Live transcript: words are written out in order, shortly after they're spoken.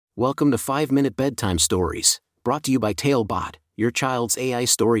Welcome to 5-Minute Bedtime Stories, brought to you by Talebot, your child's AI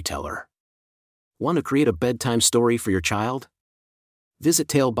storyteller. Want to create a bedtime story for your child? Visit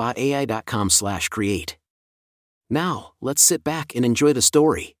talebotai.com/create. Now, let's sit back and enjoy the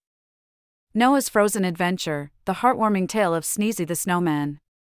story. Noah's Frozen Adventure, the heartwarming tale of Sneezy the Snowman.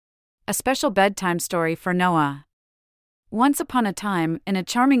 A special bedtime story for Noah. Once upon a time, in a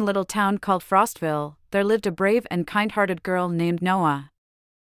charming little town called Frostville, there lived a brave and kind-hearted girl named Noah.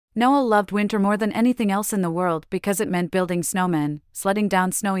 Noah loved winter more than anything else in the world because it meant building snowmen, sledding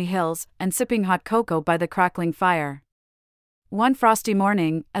down snowy hills, and sipping hot cocoa by the crackling fire. One frosty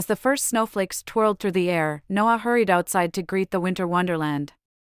morning, as the first snowflakes twirled through the air, Noah hurried outside to greet the winter wonderland.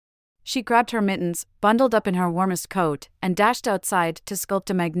 She grabbed her mittens, bundled up in her warmest coat, and dashed outside to sculpt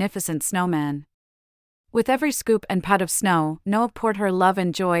a magnificent snowman. With every scoop and pat of snow, Noah poured her love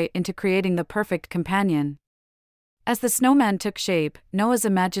and joy into creating the perfect companion. As the snowman took shape, Noah's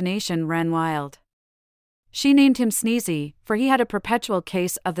imagination ran wild. She named him Sneezy, for he had a perpetual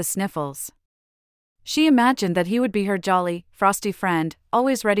case of the sniffles. She imagined that he would be her jolly, frosty friend,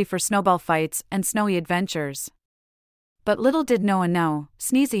 always ready for snowball fights and snowy adventures. But little did Noah know,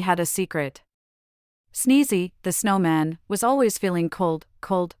 Sneezy had a secret. Sneezy, the snowman, was always feeling cold,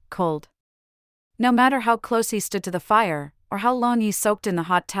 cold, cold. No matter how close he stood to the fire, or how long he soaked in the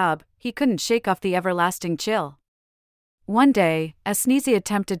hot tub, he couldn't shake off the everlasting chill. One day, as Sneezy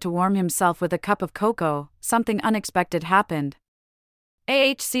attempted to warm himself with a cup of cocoa, something unexpected happened.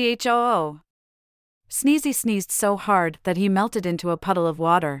 Ahchoo! Sneezy sneezed so hard that he melted into a puddle of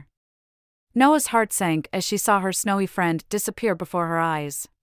water. Noah's heart sank as she saw her snowy friend disappear before her eyes.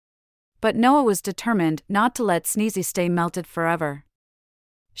 But Noah was determined not to let Sneezy stay melted forever.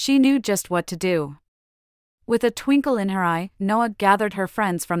 She knew just what to do. With a twinkle in her eye, Noah gathered her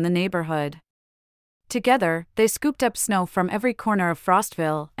friends from the neighborhood. Together, they scooped up snow from every corner of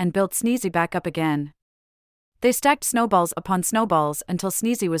Frostville and built Sneezy back up again. They stacked snowballs upon snowballs until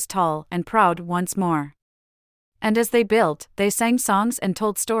Sneezy was tall and proud once more. And as they built, they sang songs and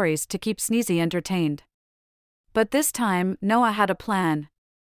told stories to keep Sneezy entertained. But this time, Noah had a plan.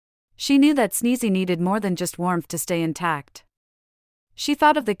 She knew that Sneezy needed more than just warmth to stay intact. She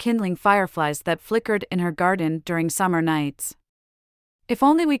thought of the kindling fireflies that flickered in her garden during summer nights. If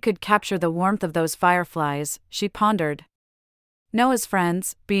only we could capture the warmth of those fireflies, she pondered. Noah's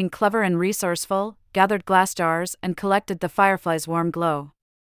friends, being clever and resourceful, gathered glass jars and collected the fireflies' warm glow.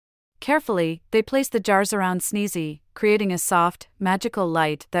 Carefully, they placed the jars around Sneezy, creating a soft, magical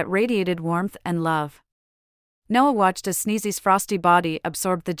light that radiated warmth and love. Noah watched as Sneezy's frosty body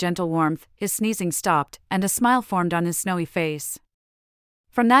absorbed the gentle warmth, his sneezing stopped, and a smile formed on his snowy face.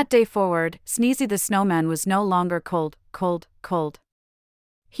 From that day forward, Sneezy the snowman was no longer cold, cold, cold.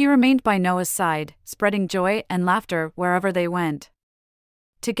 He remained by Noah's side, spreading joy and laughter wherever they went.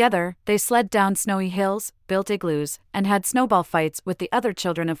 Together, they slid down snowy hills, built igloos, and had snowball fights with the other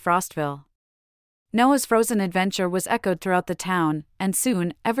children of Frostville. Noah's frozen adventure was echoed throughout the town, and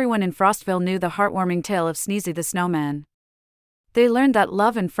soon, everyone in Frostville knew the heartwarming tale of Sneezy the snowman. They learned that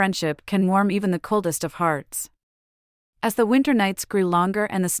love and friendship can warm even the coldest of hearts. As the winter nights grew longer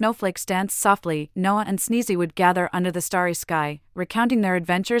and the snowflakes danced softly, Noah and Sneezy would gather under the starry sky, recounting their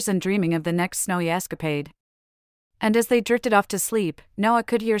adventures and dreaming of the next snowy escapade. And as they drifted off to sleep, Noah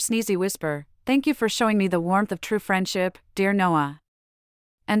could hear Sneezy whisper, "Thank you for showing me the warmth of true friendship, dear Noah."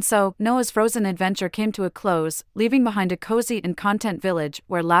 And so, Noah's frozen adventure came to a close, leaving behind a cozy and content village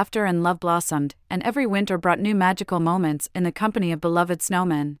where laughter and love blossomed, and every winter brought new magical moments in the company of beloved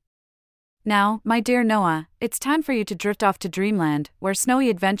snowmen. Now, my dear Noah, it's time for you to drift off to dreamland, where snowy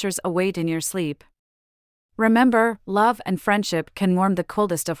adventures await in your sleep. Remember, love and friendship can warm the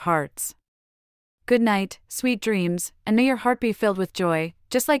coldest of hearts. Good night, sweet dreams, and may your heart be filled with joy,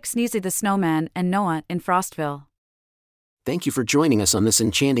 just like Sneezy the snowman and Noah in Frostville. Thank you for joining us on this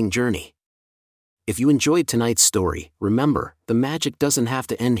enchanting journey. If you enjoyed tonight's story, remember, the magic doesn't have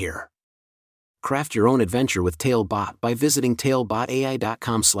to end here. Craft your own adventure with Talebot by visiting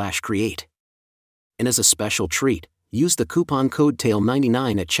talebotai.com/create. And as a special treat, use the coupon code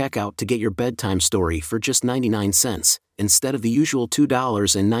TALE99 at checkout to get your bedtime story for just 99 cents, instead of the usual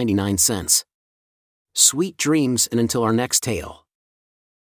 $2.99. Sweet dreams, and until our next tale.